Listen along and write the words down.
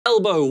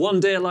elbow. One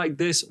day like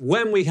this,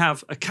 when we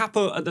have a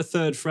capo at the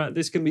 3rd fret,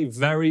 this can be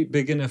very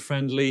beginner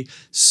friendly.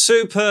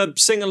 Superb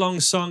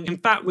sing-along song. In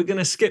fact, we're going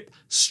to skip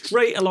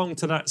straight along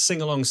to that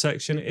sing-along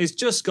section. It's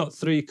just got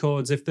 3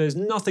 chords. If there's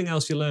nothing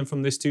else you learn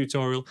from this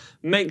tutorial,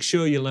 make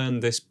sure you learn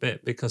this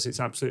bit because it's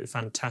absolutely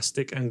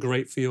fantastic and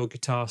great for your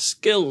guitar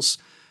skills.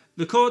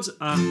 The chords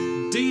are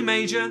D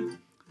major,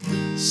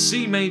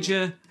 C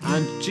major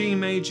and G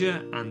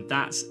major, and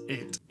that's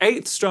it.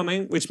 8th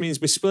strumming, which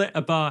means we split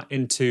a bar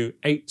into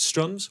 8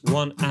 strums,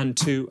 1 and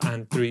 2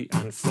 and 3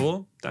 and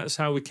 4. That's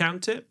how we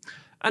count it.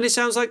 And it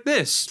sounds like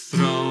this.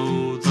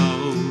 Throw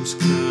those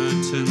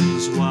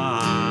curtains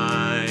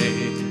wide.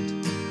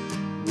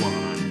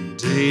 One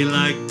day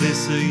like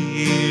this a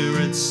year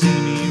it'd see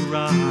me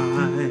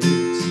right.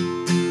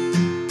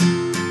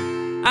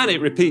 And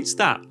it repeats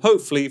that,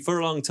 hopefully for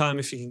a long time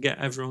if you can get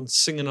everyone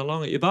singing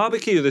along at your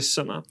barbecue this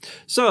summer.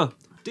 So,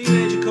 D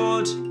major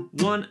chord,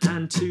 1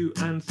 and 2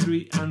 and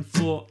 3 and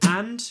 4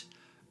 and,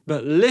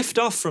 but lift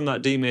off from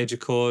that D major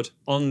chord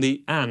on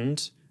the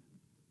and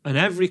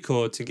every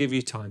chord to give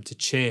you time to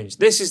change.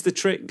 This is the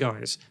trick,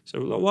 guys.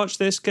 So watch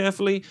this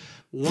carefully.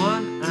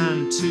 1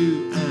 and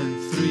 2 and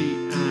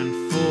 3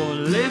 and 4,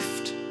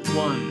 lift.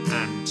 1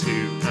 and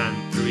 2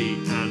 and 3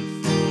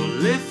 and 4,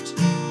 lift.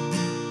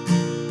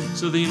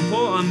 So the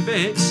important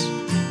bits,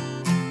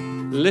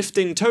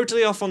 lifting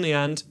totally off on the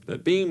and,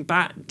 but being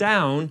back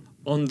down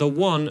on the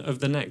 1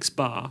 of the next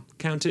bar.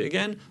 Count it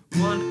again.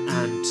 1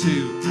 and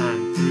 2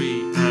 and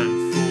 3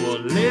 and 4,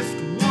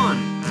 lift. 1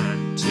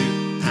 and 2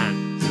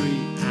 and 3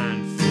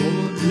 and 4,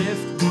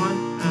 lift.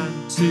 1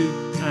 and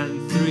 2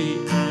 and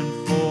 3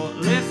 and 4,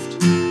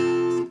 lift.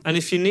 And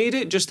if you need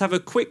it, just have a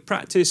quick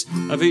practice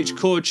of each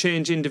chord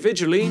change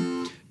individually,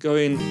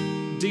 going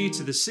D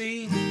to the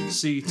C,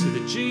 C to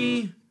the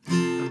G,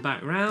 and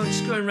back round,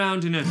 just going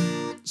round in a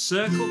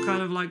circle,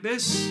 kind of like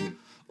this.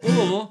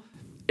 Or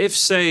if,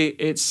 say,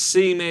 it's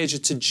C major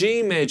to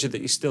G major that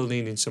you're still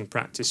needing some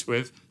practice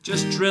with,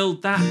 just drill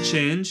that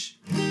change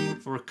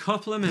for a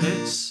couple of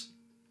minutes.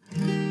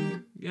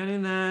 Get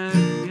in there,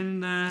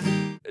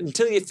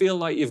 until you feel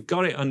like you've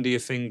got it under your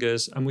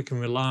fingers, and we can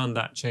rely on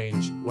that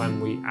change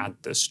when we add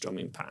the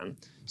strumming pattern.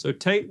 So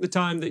take the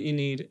time that you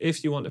need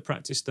if you want to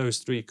practice those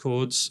 3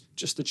 chords,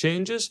 just the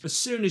changes. As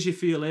soon as you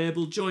feel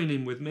able, join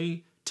in with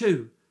me.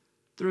 2,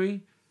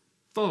 3,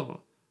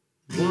 4.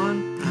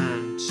 1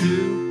 and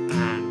 2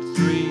 and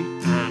 3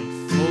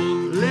 and 4,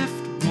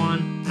 lift.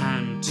 1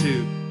 and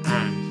 2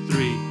 and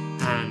 3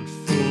 and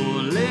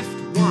 4,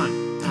 lift. 1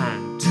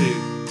 and 2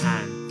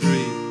 and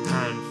 3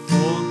 and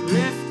 4,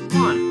 lift.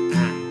 1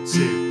 and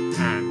 2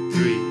 and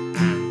 3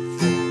 and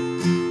 4.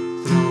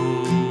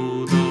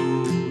 Throw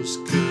those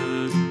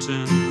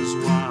curtains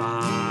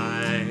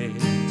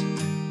wide.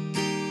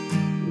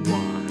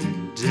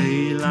 One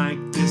day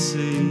like this a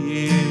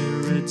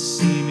year it'd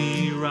see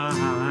me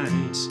right.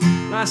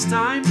 Last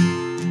time.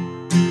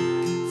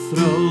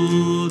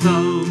 Throw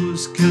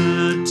those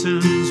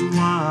curtains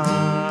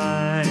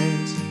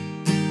wide.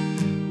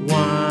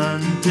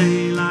 One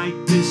day like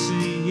this a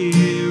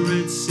year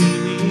it'd see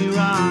me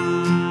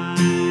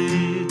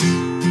right.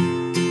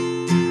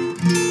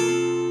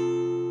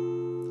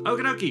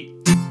 Okie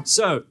dokie.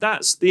 So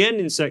that's the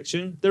ending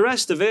section. The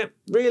rest of it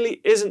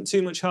really isn't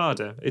too much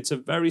harder. It's a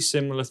very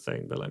similar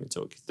thing, but let me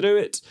talk you through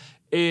it.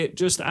 It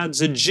just adds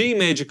a G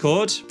major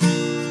chord.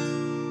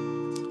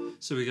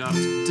 So we got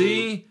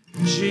D,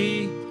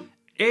 G,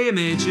 A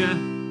major,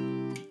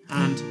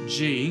 and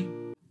G.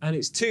 And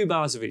it's 2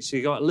 bars of each, so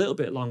you got a little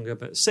bit longer,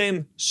 but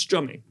same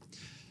strumming.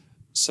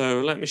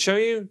 So let me show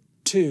you.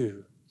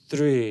 2,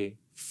 3,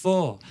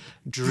 4.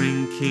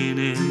 Drinking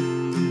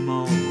in the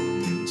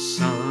morning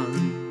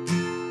sun.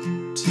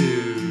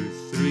 2,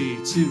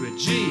 3, to a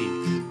G.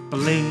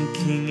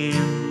 Blinking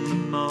in the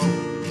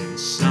morning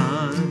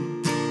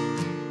sun.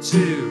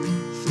 2,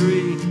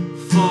 3,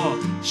 4.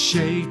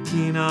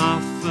 Shaking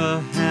off a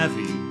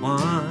heavy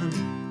one.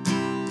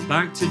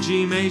 Back to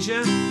G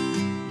major.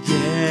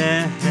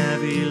 Yeah,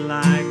 heavy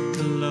like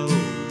a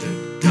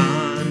loaded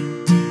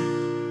gun.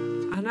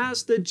 And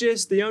that's the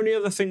gist. The only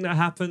other thing that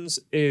happens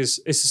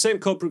is it's the same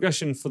chord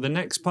progression for the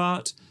next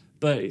part,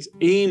 but it's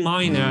E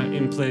minor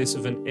in place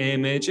of an A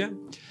major.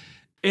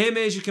 A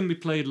major can be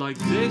played like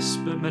this,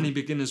 but many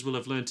beginners will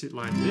have learnt it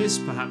like this,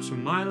 perhaps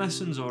from my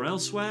lessons or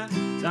elsewhere.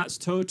 That's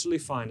totally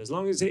fine. As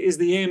long as it is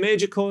the A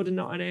major chord and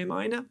not an A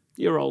minor,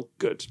 you're all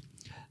good.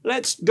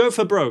 Let's go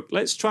for broke.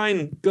 Let's try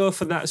and go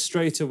for that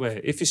straight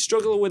away. If you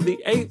struggle with the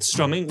 8th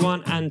strumming,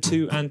 1 and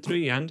 2 and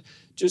 3 and,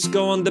 just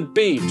go on the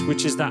beat,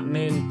 which is that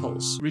main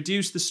pulse.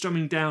 Reduce the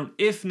strumming down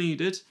if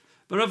needed,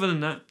 but other than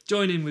that,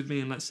 join in with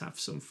me and let's have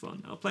some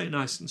fun. I'll play it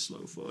nice and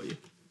slow for you.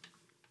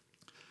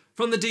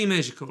 From the D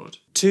major chord.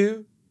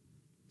 2,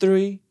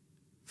 3,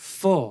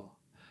 4.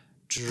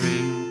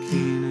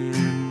 Drinking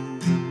in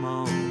the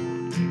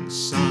morning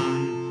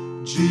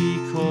sun. G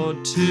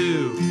chord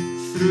 2,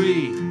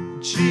 3,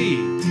 G.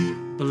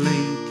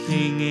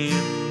 Blinking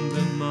in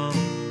the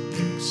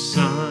morning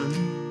sun.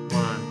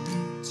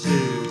 1,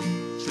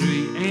 2,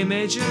 3. A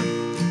major.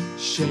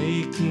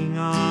 Shaking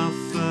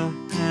off a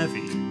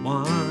heavy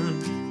one.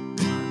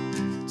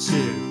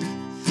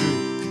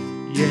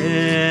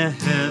 They're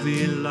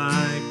heavy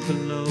like a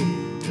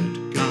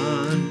loaded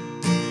gun.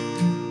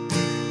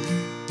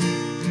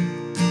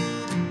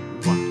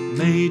 What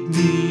made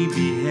me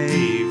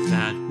behave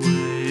that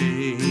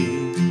way?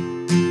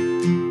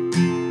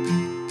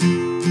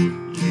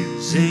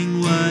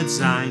 Using words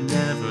I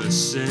never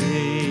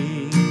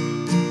say.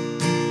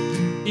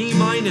 E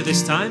minor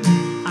this time.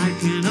 I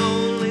can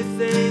only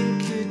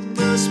think it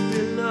must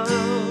be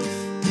love.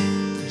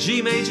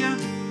 G major.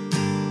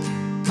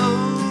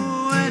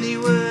 Oh,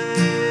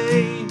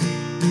 anyway,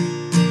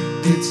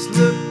 it's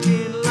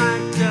looking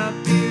like a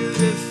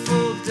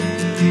beautiful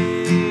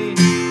day.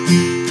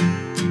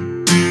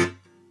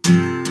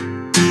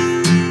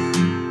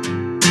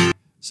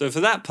 So for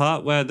that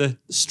part where the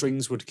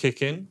strings would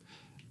kick in,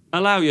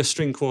 allow your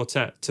string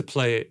quartet to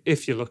play it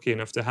if you're lucky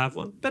enough to have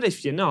one. But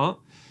if you're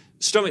not,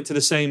 strum it to the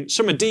same,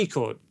 strum a D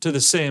chord to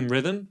the same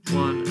rhythm.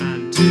 1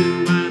 and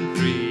 2 and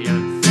 3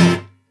 and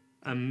 4.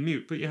 And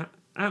mute. Put your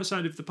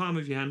outside of the palm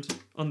of your hand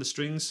on the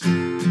strings. 2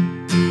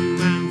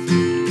 and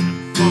 3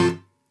 and 4.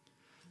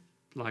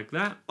 Like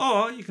that.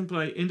 Or you can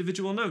play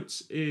individual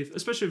notes,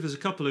 especially if there's a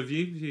couple of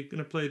you. If you're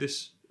going to play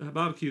this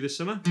barbecue this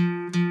summer.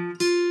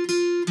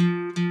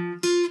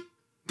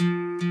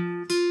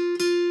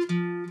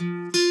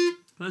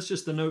 That's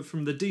just the note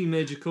from the D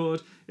major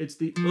chord. It's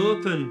the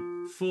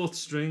open 4th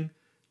string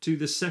to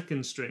the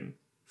 2nd string.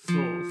 4,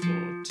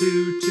 4,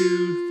 2,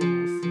 2,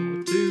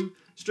 4, 4, 2.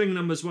 String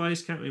numbers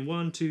wise, counting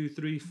 1, 2,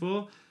 3,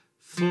 4.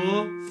 4,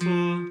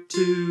 4,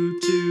 2,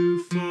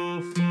 2,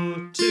 4,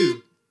 4,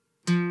 2.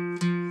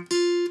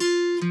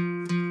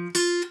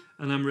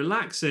 And I'm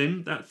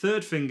relaxing that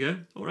 3rd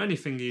finger, or any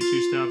finger you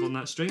choose to have on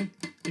that string.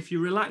 If you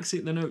relax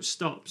it, the note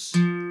stops.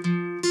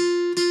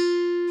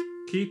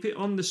 Keep it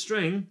on the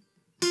string.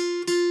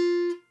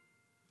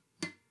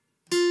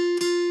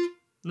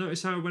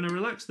 Notice how when I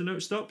relax, the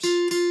note stops.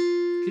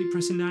 Keep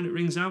pressing down, it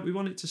rings out. We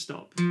want it to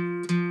stop.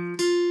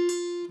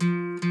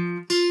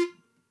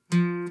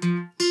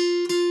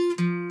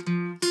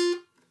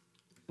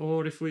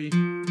 Or if we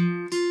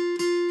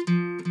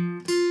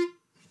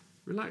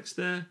relax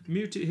there,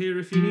 mute it here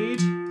if you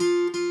need.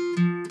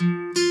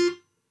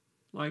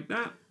 Like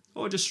that.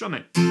 Or just strum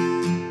it.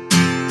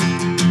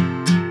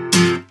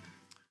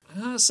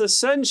 That's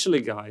essentially,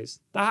 guys,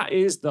 that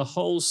is the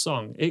whole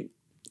song.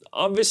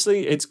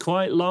 Obviously, it's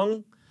quite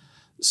long.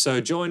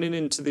 So joining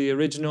into the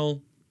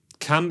original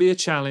can be a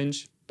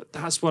challenge, but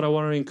that's what I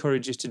want to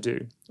encourage you to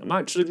do. I'm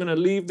actually going to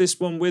leave this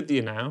one with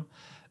you now.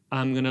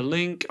 I'm going to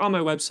link on my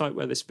website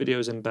where this video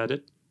is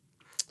embedded.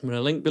 I'm going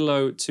to link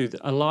below to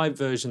a live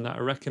version that I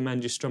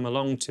recommend you strum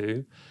along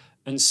to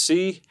and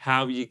see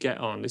how you get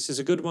on. This is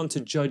a good one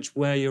to judge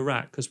where you're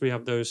at because we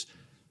have those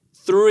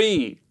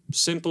 3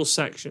 simple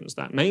sections.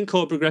 That main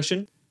chord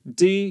progression,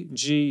 D,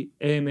 G,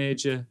 A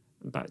major,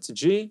 and back to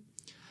G.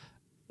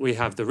 We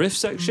have the riff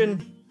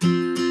section.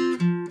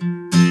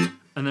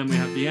 And then we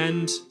have the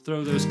end,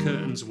 throw those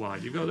curtains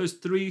wide. You've got those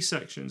 3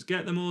 sections.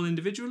 Get them all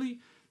individually,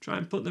 try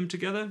and put them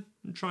together,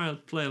 and try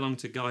and play along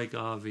to Guy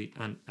Garvey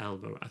and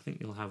Elbow. I think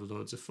you'll have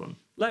loads of fun.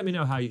 Let me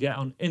know how you get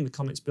on in the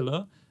comments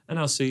below, and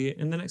I'll see you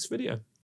in the next video.